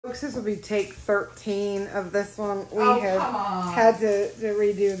This will be take 13 of this one. We come have on. had to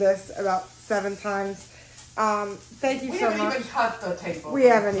redo this about 7 times. Thank you so much. We haven't even cut the tape over. We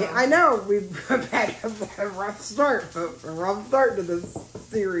haven't. I know we've had a rough start, folks. A rough start to this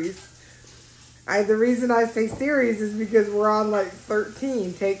series. The reason I say series is because we're on like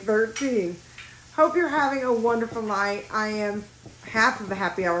 13, take 13. Hope you're having a wonderful night. I am half of the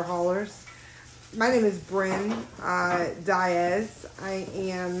Happy Hour Haulers. My name is Bryn Diaz. I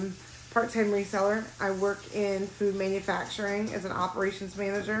am part-time reseller. I work in food manufacturing as an operations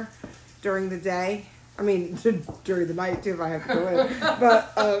manager during the day. I mean, during the night too if I have to go in.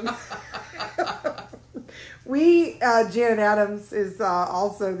 But Janet Adams is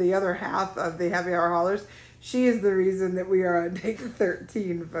also the other half of the Happy Hour Haulers. She is the reason that we are on take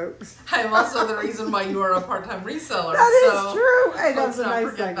 13, folks. I'm also the reason why you are a part-time reseller. That is true. Hey, that's a nice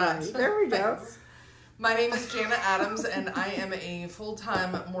segue. segue. There we go. My name is Janet Adams, and I am a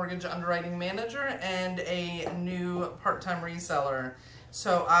full-time mortgage underwriting manager and a new part-time reseller.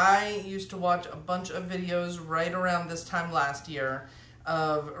 So I used to watch a bunch of videos right around this time last year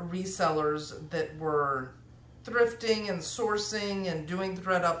of resellers that were thrifting and sourcing and doing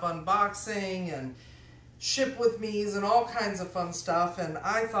ThredUP unboxing and ship with me's and all kinds of fun stuff. And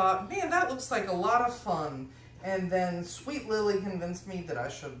I thought, man, that looks like a lot of fun. And then Sweet Lily convinced me that I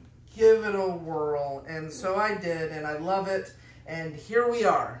should give it a whirl. And so I did, and I love it. And here we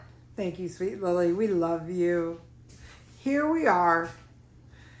are. Thank you, Sweet Lily. We love you. Here we are.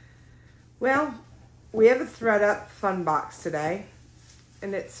 Well, we have a ThredUP Funbox today.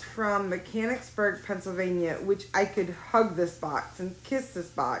 And it's from Mechanicsburg, Pennsylvania, which I could hug this box and kiss this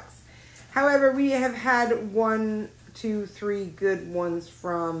box. However, we have had 1, 2, 3 good ones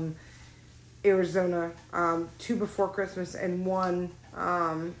from Arizona, 2 before Christmas and 1,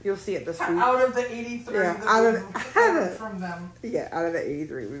 you'll see it this week. Out of the 83 from them. Yeah, out of the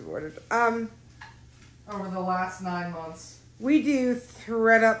 83 we've ordered. Over the last 9 months. We do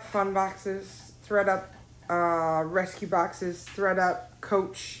ThredUP fun boxes, ThredUP rescue boxes, ThredUP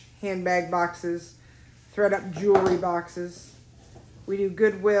Coach handbag boxes, ThredUP jewelry boxes. We do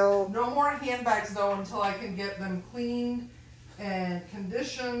Goodwill. No more handbags though until I can get them cleaned and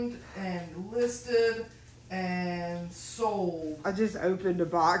conditioned and listed and sold. I just opened a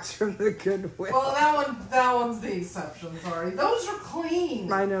box from the Goodwill. Well, that one's the exception. Sorry, those are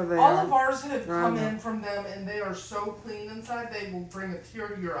clean. I know they All are. of ours have come in from them, and they are so clean inside. They will bring a tear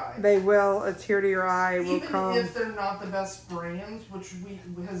to your eye. They will. A tear to your eye will come. Even if they're not the best brands, which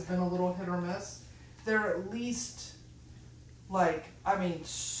has been a little hit or miss, they're at least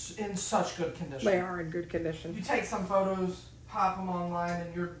in such good condition. They are in good condition. You take some photos, pop them online,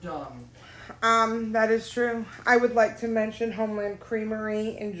 and you're done. That is true. I would like to mention Homeland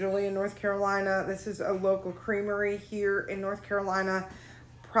Creamery in Julian, North Carolina. This is a local creamery here in North Carolina,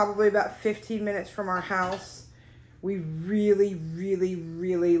 probably about 15 minutes from our house. We really, really,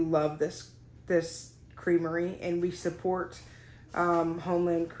 really love this creamery, and we support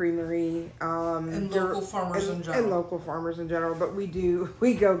Homeland Creamery and local farmers in general. And local farmers in general. But we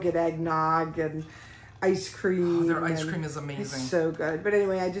go get eggnog and ice cream. Oh, their ice cream is amazing. It's so good. But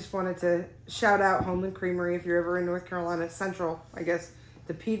anyway, I just wanted to shout out Homeland Creamery if you're ever in North Carolina, Central, I guess,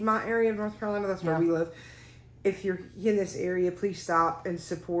 the Piedmont area of North Carolina. That's where we live. If you're in this area, please stop and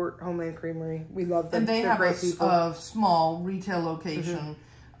support Homeland Creamery. We love them. And they They're have great people. a small retail location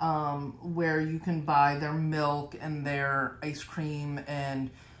where you can buy their milk and their ice cream and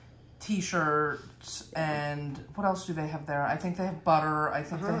t-shirts and what else do they have there? I think they have butter. I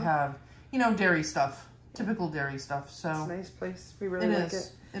think they have, dairy stuff. Typical dairy stuff. So it's a nice place. We really like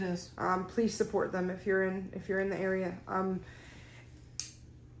it. It is. Please support them if you're in the area. I'm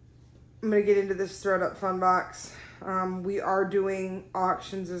gonna get into this ThredUP fun box. We are doing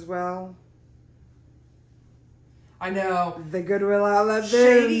auctions as well. I know. The Goodwill outlet.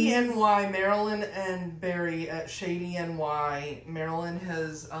 Shady NY, Marilyn and Barry at Shady NY. Marilyn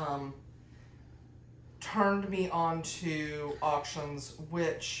has turned me on to auctions,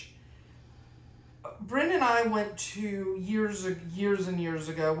 which Bryn and I went to years and years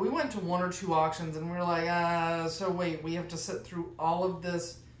ago. We went to 1 or 2 auctions and we were like, so wait, we have to sit through all of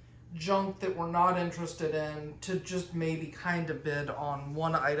this junk that we're not interested in to just maybe kind of bid on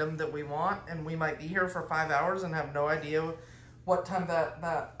one item that we want, and we might be here for 5 hours and have no idea what time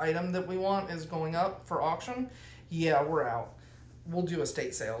that item that we want is going up for auction. Yeah, we're out. We'll do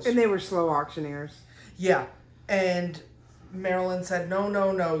estate sales. And they were slow auctioneers. Yeah, and Marilyn said,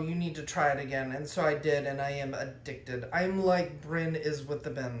 no, you need to try it again. And so I did, and I am addicted. I'm like Bryn is with the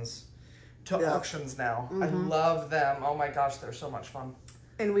bins to auctions now. I love them. Oh my gosh, they're so much fun.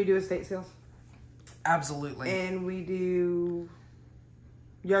 And we do estate sales. Absolutely. And we do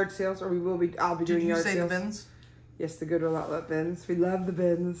yard sales, or I'll be doing yard sales. Did you say the bins? Yes, the Goodwill Outlet bins. We love the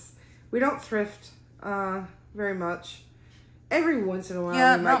bins. We don't thrift very much. Every once in a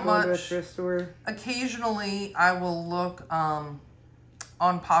while, we might go to a thrift store. Occasionally, I will look on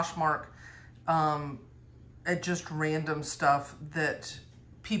Poshmark at just random stuff that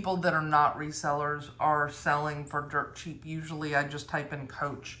people that are not resellers are selling for dirt cheap. Usually, I just type in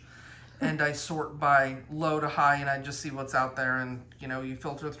Coach, and I sort by low to high, and I just see what's out there. And, you know, you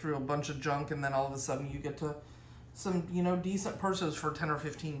filter through a bunch of junk, and then all of a sudden you get to some, you know, decent purses for 10 or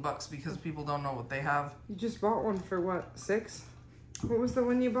 15 bucks because people don't know what they have. You just bought one for what, 6? What was the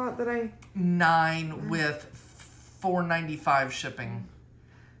one you bought that I... 9 with $4.95 shipping.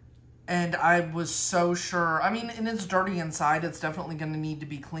 And I was so sure, I mean, and it's dirty inside. It's definitely going to need to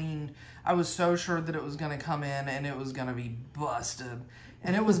be cleaned. I was so sure that it was going to come in and it was going to be busted.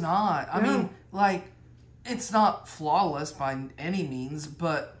 And it was not. I mean, like, it's not flawless by any means,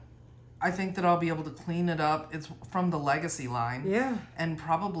 but I think that I'll be able to clean it up. It's from the Legacy line. Yeah. And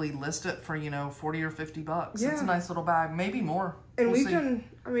probably list it for, you know, 40 or 50 bucks. Yeah. It's a nice little bag. Maybe more. And we've done,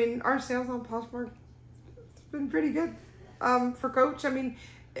 I mean, our sales on Poshmark, it's been pretty good. For Coach, I mean,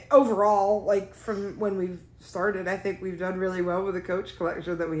 overall, like from when we've started, I think we've done really well with the Coach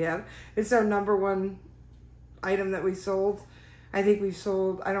collection that we have. It's our #1 item that we sold. I think we've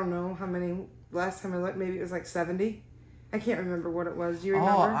sold, I don't know how many, last time I looked, maybe it was like 70. I can't remember what it was. Do you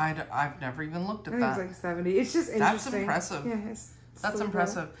remember? Oh, I've never even looked at that. I think it was like 70. It's just interesting. That's impressive. Yeah, that's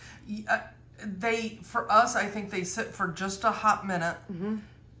impressive. For us, I think they sit for just a hot minute,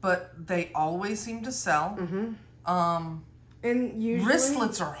 but they always seem to sell. And usually...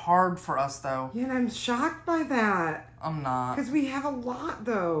 Wristlets are hard for us, though. Yeah, and I'm shocked by that. I'm not. Because we have a lot,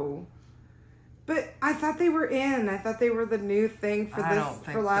 though. But I thought they were in. I thought they were the new thing for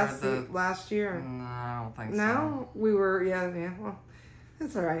last year. No, I don't think so. No? We were, yeah, well,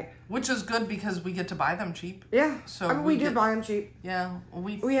 that's all right. Which is good because we get to buy them cheap. Yeah. So I mean, we do buy them cheap. Yeah.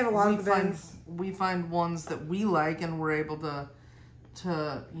 We have a lot of the bins. We find ones that we like and we're able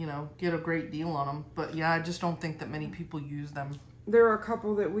to, you know, get a great deal on them. But yeah, I just don't think that many people use them. There are a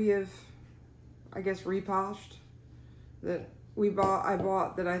couple that we have, I guess, reposhed that I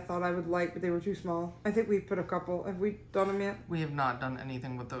bought that I thought I would like, but they were too small. I think we've put a couple. Have we done them yet? We have not done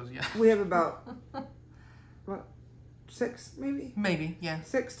anything with those yet. We have about, what, 6 maybe? Maybe, yeah.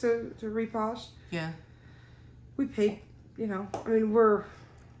 6 to reposh. Yeah. We paid, you know, I mean, we're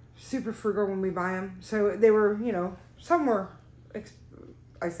super frugal when we buy them. So they were, you know, some were,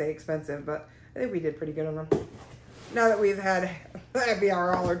 I say expensive, but I think we did pretty good on them. Now that we've had happy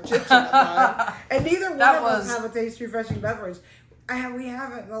hour all our chit chat time, and neither one of us have a taste refreshing beverage. We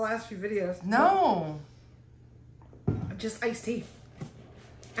haven't in the last few videos. No. Just iced tea.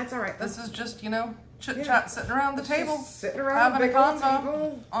 That's all right. This is just, you know, chit chat sitting around the table. Sitting around having the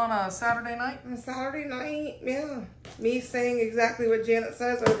convo on a Saturday night. On a Saturday night, yeah. Me saying exactly what Janet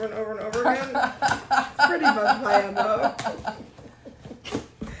says over and over and over again. Pretty much my MO.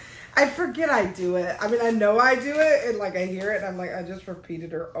 I forget I do it. I mean, I know I do it, and like I hear it, and I'm like, I just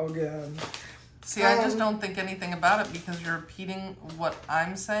repeated her again. See, I just don't think anything about it because you're repeating what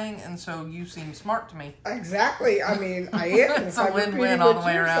I'm saying, and so you seem smart to me. Exactly. I mean, I am. It's a win-win all the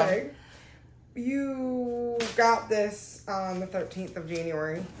way around. Saying. You got this on the 13th of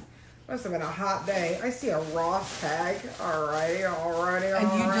January. Must have been a hot day. I see a Ross tag. Alrighty. And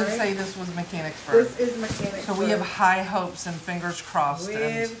you did say this was Mechanicsburg. This is Mechanicsburg. So we have high hopes and fingers crossed.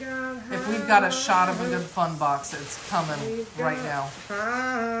 If we've got a shot of a good Funbox, it's coming right now.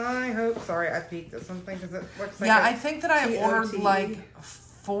 High hopes. Sorry, I peeked at something because it looks like I think that I ordered like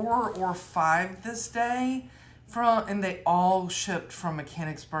 4 or 5 this day. And they all shipped from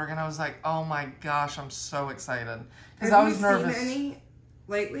Mechanicsburg. And I was like, oh my gosh, I'm so excited. Because I was nervous. Have you seen any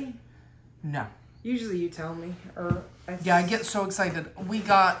lately? No. Usually you tell me. I get so excited. We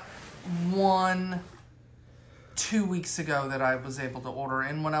got one 2 weeks ago that I was able to order.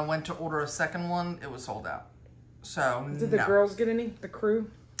 And when I went to order a second one, it was sold out. So, Did the girls get any? The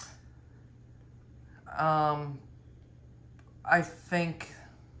crew? I think...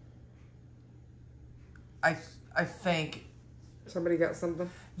 I think... Somebody got something?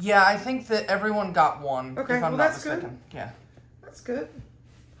 Yeah, I think that everyone got one. Okay, if I'm not mistaken. Good. Yeah. That's good.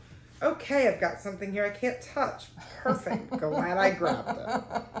 Okay, I've got something here I can't touch. Perfect. Glad I grabbed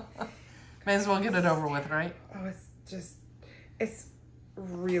it. May as well get it over with, right? Oh, it's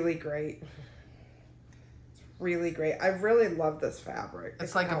really great. It's really great. I really love this fabric.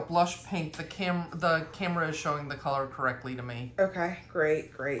 It's like a blush pink. The camera is showing the color correctly to me. Okay,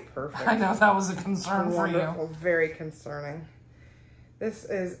 great, perfect. I know that was a concern for you. Very concerning. This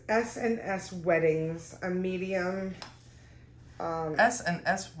is S&S Weddings, a medium.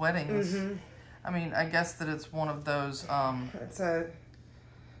 S&S Weddings. Mm-hmm. I mean, I guess that it's one of those. It's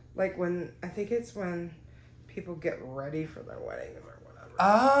like when I think it's when people get ready for their weddings or whatever.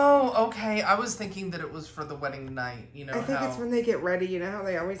 Oh, okay. I was thinking that it was for the wedding night. You know, I think it's when they get ready. You know how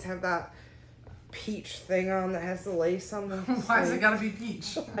they always have that peach thing on that has the lace on the. Why has it got to be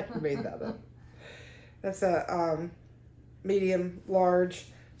peach? I made that up. That's a medium, large.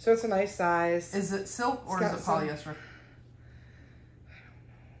 So it's a nice size. Is it silk or is it polyester?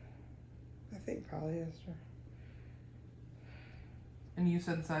 I think polyester. And you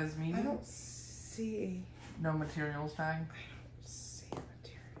said size medium? I don't see. No materials tag? I don't see a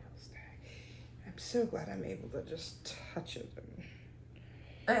materials tag. I'm so glad I'm able to just touch it.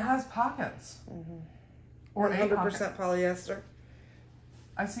 It has pockets. Mm-hmm. Or 100% polyester.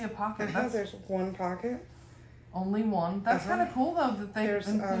 I see a pocket. There's one pocket. Only one. That's kind of cool though that they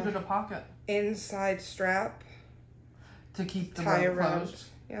included a pocket. Inside strap. To keep the road closed.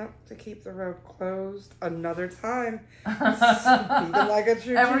 Yep, to keep the road closed another time. Like a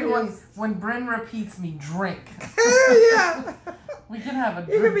true Everyone, genius. when Bryn repeats me, drink. Yeah. We can have a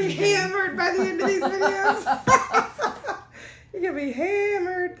drink. You're going to be hammered by the end of these videos. You're going to be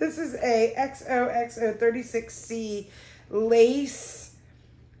hammered. This is a XOXO 36C lace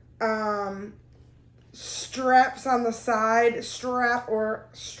straps on the side. Strap or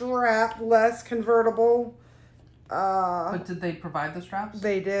strapless convertible. But did they provide the straps?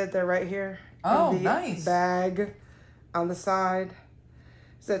 They did. They're right here. Oh, in the nice. Bag on the side.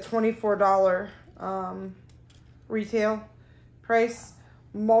 It's a $24 retail price.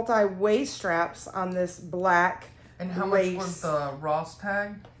 Multi-waist straps on this black And how lace. much was the Ross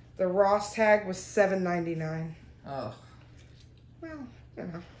tag? The Ross tag was $7.99. Ugh. Well, you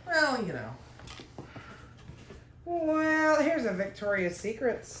know. Well, you know. Well, here's a Victoria's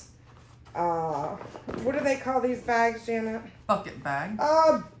Secrets. What do they call these bags, Janet? Bucket bag.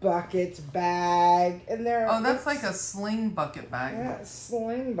 A bucket bag. And they're that's like a sling bucket bag. Yeah,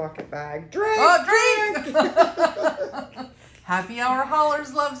 sling bucket bag. Drink! Oh, drink! Happy Hour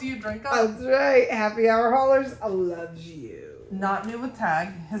Haulers loves you. Drink up. That's right. Happy Hour Haulers loves you. Not new with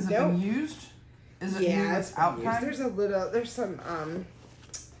tag. Has it been used? Is it new with out tag? There's some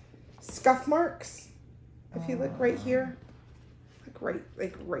scuff marks. If you look right here.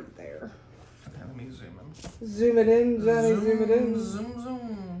 Like right there. Okay, let me zoom in. Zoom it in, Johnny. Zoom it in. Zoom,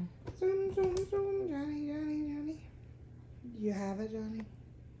 zoom. Zoom, zoom, zoom. Johnny. You have it, Johnny?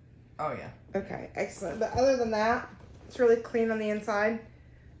 Oh, yeah. Okay, excellent. But other than that, it's really clean on the inside.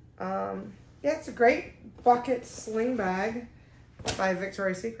 Yeah, it's a great bucket sling bag by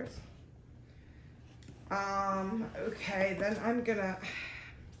Victoria's Secret. Okay, then I'm gonna...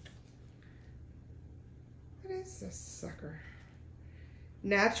 What is this sucker?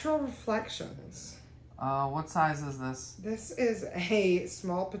 Natural Reflections. What size is this? This is a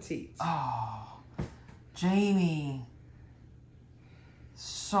small petite. Oh, Jamie.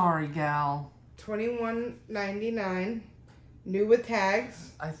 Sorry, gal. $21.99. New with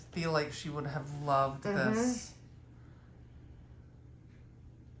tags. I feel like she would have loved this.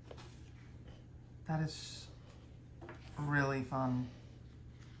 That is really fun.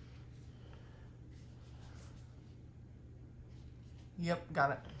 Yep, got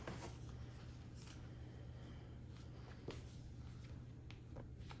it.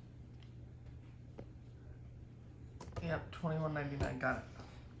 Yep, $21.99, got it.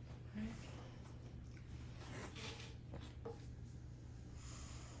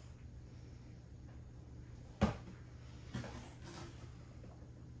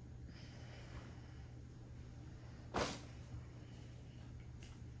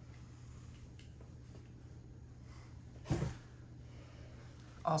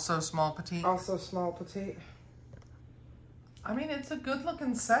 Also small petite. Also small petite. I mean, it's a good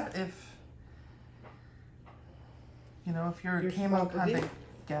looking set if, you know, if you're a camo kind of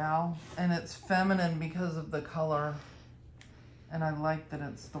gal. And it's feminine because of the color. And I like that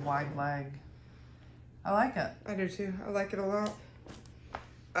it's the wide leg. I like it. I do too. I like it a lot.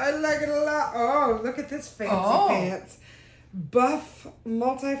 I like it a lot. Oh, look at this fancy pants. Buff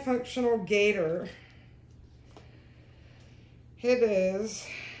multifunctional gaiter. It is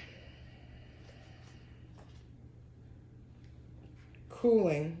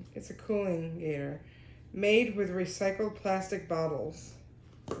cooling. It's a cooling gaiter made with recycled plastic bottles.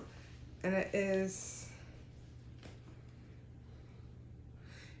 And it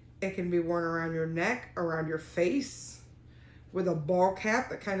can be worn around your neck, around your face, with a ball cap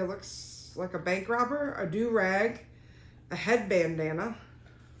that kind of looks like a bank robber, a do-rag, a head bandana.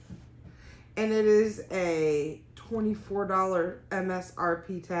 And it is a $24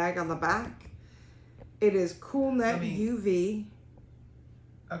 MSRP tag on the back. It is Cool Net UV.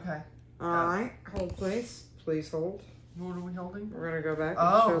 Okay. All right. Hold, please. Please hold. What are we holding? We're going to go back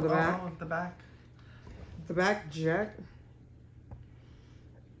and show the back. Oh, the back. The back jack.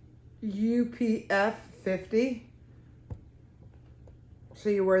 UPF 50. So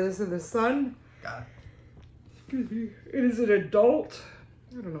you wear this in the sun. Got it. Excuse me. It is an adult.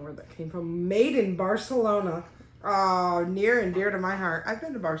 I don't know where that came from. Made in Barcelona. Oh, near and dear to my heart. I've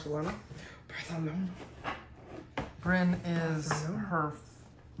been to Barcelona. Bryn is her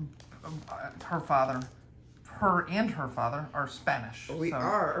father. Her and her father are Spanish. We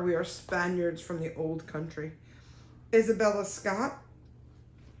are Spaniards from the old country. Isabella Scott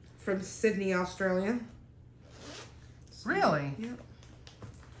from Sydney, Australia. Really? Yeah.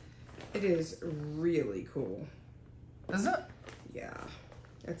 It is really cool. Is it? Yeah.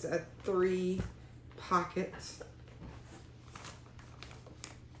 It's a 3 pockets.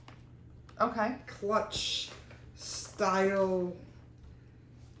 Okay. Clutch style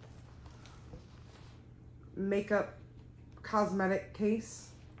makeup cosmetic case.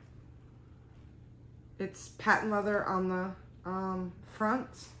 It's patent leather on the front,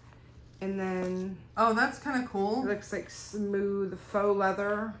 and then that's kind of cool. it looks like smooth faux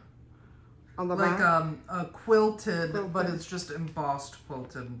leather on the back. Like a quilted, but it's just embossed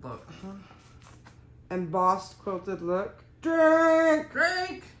quilted look. Embossed quilted look.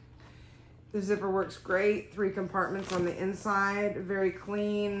 Drink. The zipper works great. 3 compartments on the inside. Very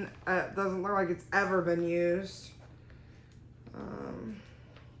clean. Doesn't look like it's ever been used.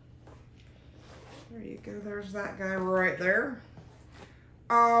 There you go. There's that guy right there.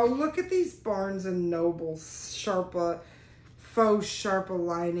 Oh, look at these Barnes & Noble faux Sharpa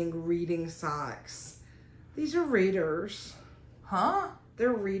lining reading socks. These are readers. Huh?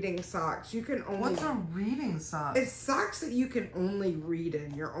 They're reading socks. You can only... What's a reading sock? It's socks that you can only read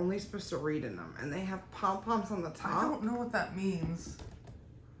in. You're only supposed to read in them. And they have pom-poms on the top. I don't know what that means.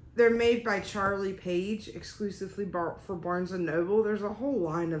 They're made by Charlie Page, exclusively for Barnes & Noble. There's a whole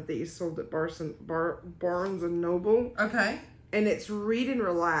line of these sold at Barnes & Noble. Okay. And it's read and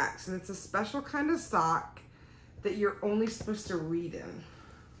relax. And it's a special kind of sock that you're only supposed to read in.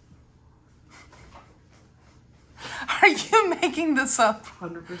 Are you making this up?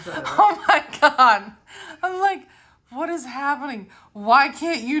 100%. Oh my God. I'm like, what is happening? Why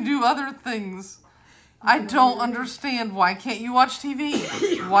can't you do other things? I don't understand. Why can't you watch TV?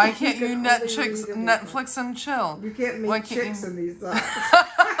 Why can't you Netflix and chill? You can't make chicks in these socks.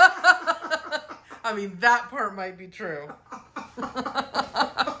 I mean, that part might be true.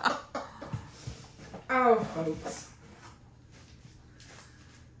 Oh, folks.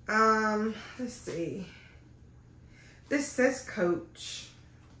 Let's see. This says Coach.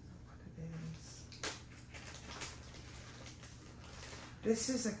 What it is. This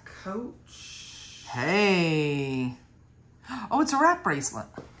is a Coach. Hey. Oh, it's a wrap bracelet.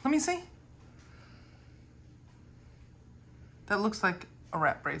 Let me see. That looks like a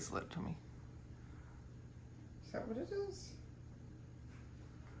wrap bracelet to me. Is that what it is?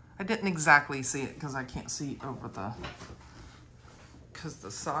 I didn't exactly see it because I can't see over because the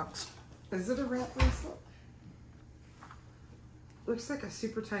socks. Is it a wrap bracelet? Looks like a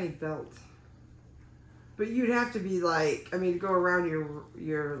super tiny belt. But you'd have to be like, I mean, go around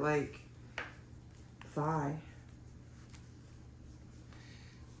your like thigh.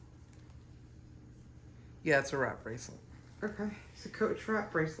 Yeah, it's a wrap bracelet. Okay, it's a Coach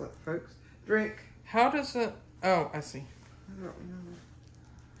wrap bracelet, folks. Drink. How does it? Oh, I see. I don't know.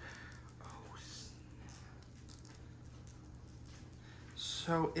 Oh.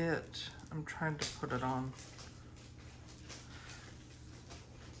 So I'm trying to put it on.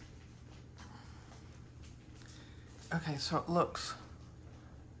 Okay, so it looks.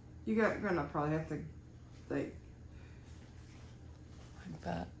 You're gonna probably have to, like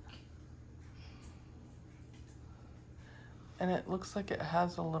that. And it looks like it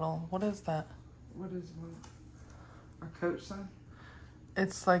has a little, what is that? What is one? A Coach sign?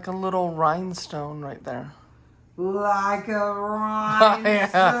 It's like a little rhinestone right there. Like a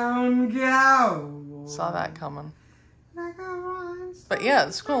rhinestone cowboy. Saw that coming. Like a rhinestone. But yeah,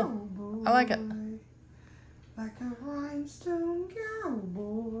 it's cool. Cowboy. I like it. Like a rhinestone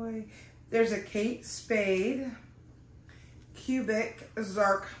cowboy. There's a Kate Spade. Cubic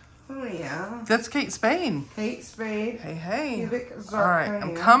zirconia. That's Kate Spade. Kate Spade. Hey, hey. Cubic zirconia. All right,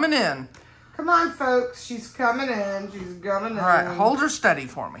 I'm coming in. Come on, folks. She's coming in. She's coming in. All right, hold her steady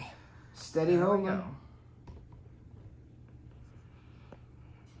for me. Steady holding.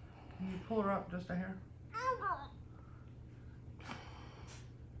 Can you pull her up just a hair?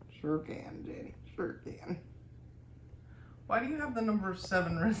 Sure can, Jenny. Sure can. Why do you have the number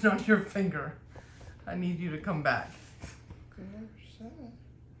 7 written on your finger? I need you to come back.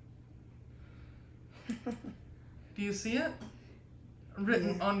 Do you see it?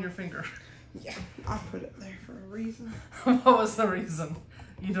 Written on your finger. Yeah, I put it there for a reason. What was the reason?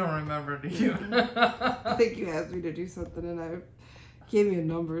 You don't remember, do you? I think you asked me to do something and I gave me a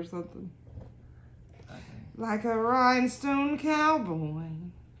number or something. Okay. Like a rhinestone cowboy.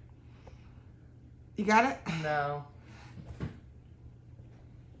 You got it? No.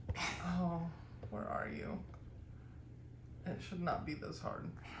 Oh, where are you? It should not be this hard.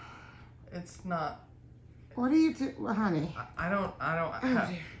 It's not. What do you do, honey? I don't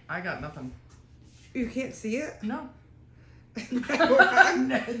have, I got nothing. You can't see it? No.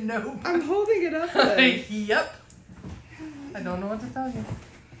 No, I'm holding it up though. Yep. I don't know what to tell you.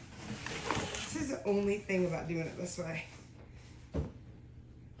 This is the only thing about doing it this way.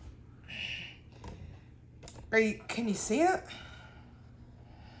 Can you see it?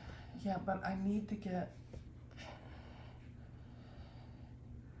 Yeah, but I need to get...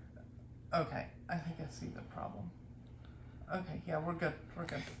 Okay, I think I see the problem. Okay, yeah, we're good. We're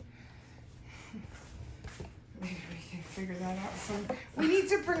good. Maybe we can figure that out some. We need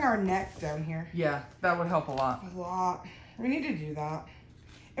to bring our neck down here. Yeah, that would help a lot. A lot. We need to do that.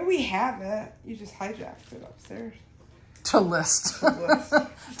 And we have it. You just hijacked it upstairs. To list. To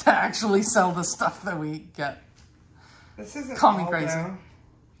actually sell the stuff that we get. This isn't Call me Aldo. crazy.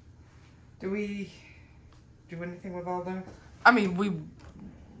 Do we do anything with Aldo? I mean, we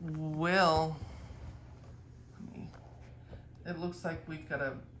will. It looks like we've got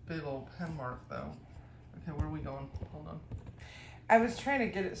a big old pen mark though. Okay, where are we going? Hold on. I was trying to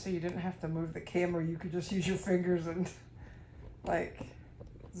get it so you didn't have to move the camera. You could just use your fingers and like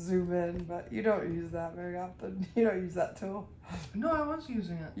zoom in, but you don't use that very often. You don't use that tool. No, I was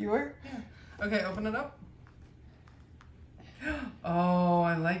using it. You were? Yeah. Okay, open it up. Oh,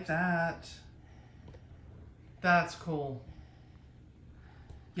 I like that. That's cool.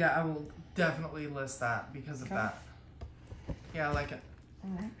 Yeah, I will definitely list that because of that. Yeah, I like it.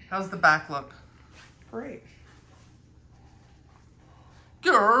 How's the back look? Great.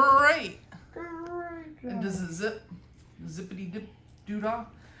 Great. Great. And does it zip? Zippity dip doodah?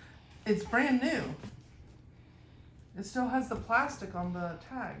 It's brand new. It still has the plastic on the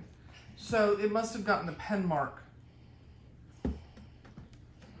tag. So it must have gotten a pen mark.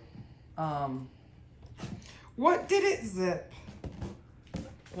 What did it zip?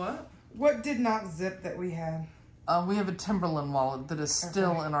 What? What did not zip that we had? We have a Timberland wallet that is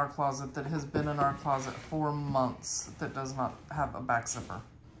still in our closet, that has been in our closet for months, that does not have a back zipper.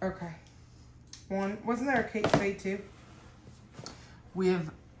 Okay. Wasn't there a Kate Spade too? We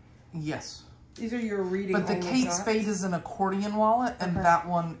have, yes. These are your reading. But the Kate shots? Spade is an accordion wallet, and that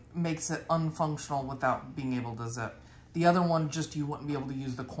one makes it unfunctional without being able to zip. The other one, just you wouldn't be able to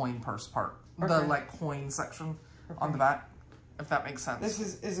use the coin purse part, the like coin section on the back, if that makes sense. This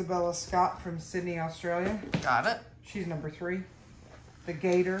is Isabella Scott from Sydney, Australia. Got it. She's number 3. The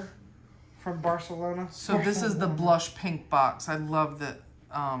Gator from Barcelona. So this is the blush pink box. I love that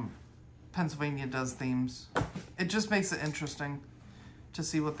Pennsylvania does themes. It just makes it interesting to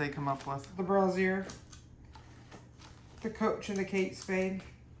see what they come up with. The Brazier. The Coach and the Kate Spade.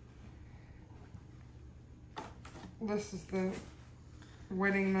 This is the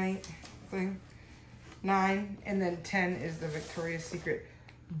wedding night thing. 9, and then 10 is the Victoria's Secret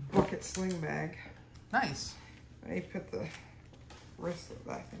bucket sling bag. Nice. I put the wristlet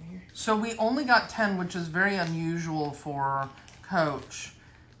back in here. So we only got 10, which is very unusual for Coach,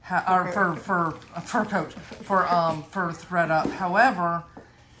 or for ThredUp. However,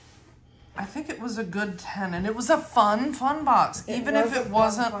 I think it was a good 10, and it was a fun box. Even if it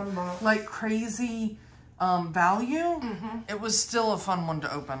wasn't like crazy value, it was still a fun one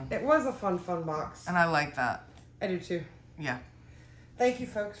to open. It was a fun box. And I like that. I do too. Yeah. Thank you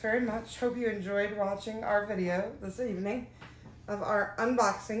folks very much. Hope you enjoyed watching our video this evening of our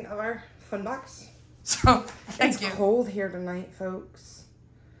unboxing of our Funbox. So, thank you. It's cold here tonight, folks.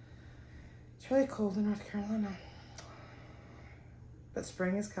 It's really cold in North Carolina. But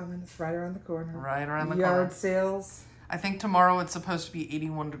spring is coming. It's right around the corner. Right around the corner. Yard sales. I think tomorrow it's supposed to be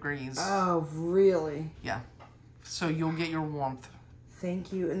 81 degrees. Oh, really? Yeah. So you'll get your warmth.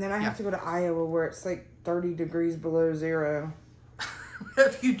 Thank you. And then I have to go to Iowa where it's like 30 degrees below zero.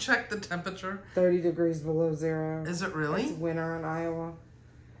 Have you checked the temperature? 30 degrees below zero. Is it really? It's winter in Iowa.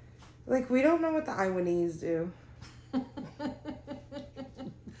 Like, we don't know what the Iowanese do.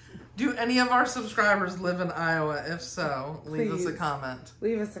 Do any of our subscribers live in Iowa? If so, leave us a comment.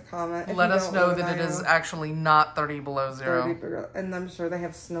 Leave us a comment. Let us know that it is actually not 30 below zero. 30, and I'm sure they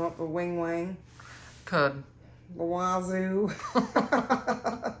have snow up the wing wang. Could. The wazoo.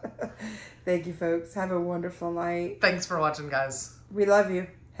 Thank you, folks. Have a wonderful night. Thanks for watching, guys. We love you.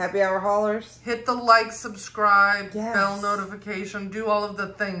 Happy Hour Haulers. Hit the like, subscribe, Yes. bell notification, do all of the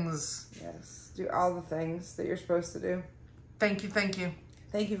things. Yes. Do all the things that you're supposed to do. Thank you, thank you.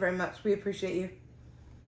 Thank you very much. We appreciate you.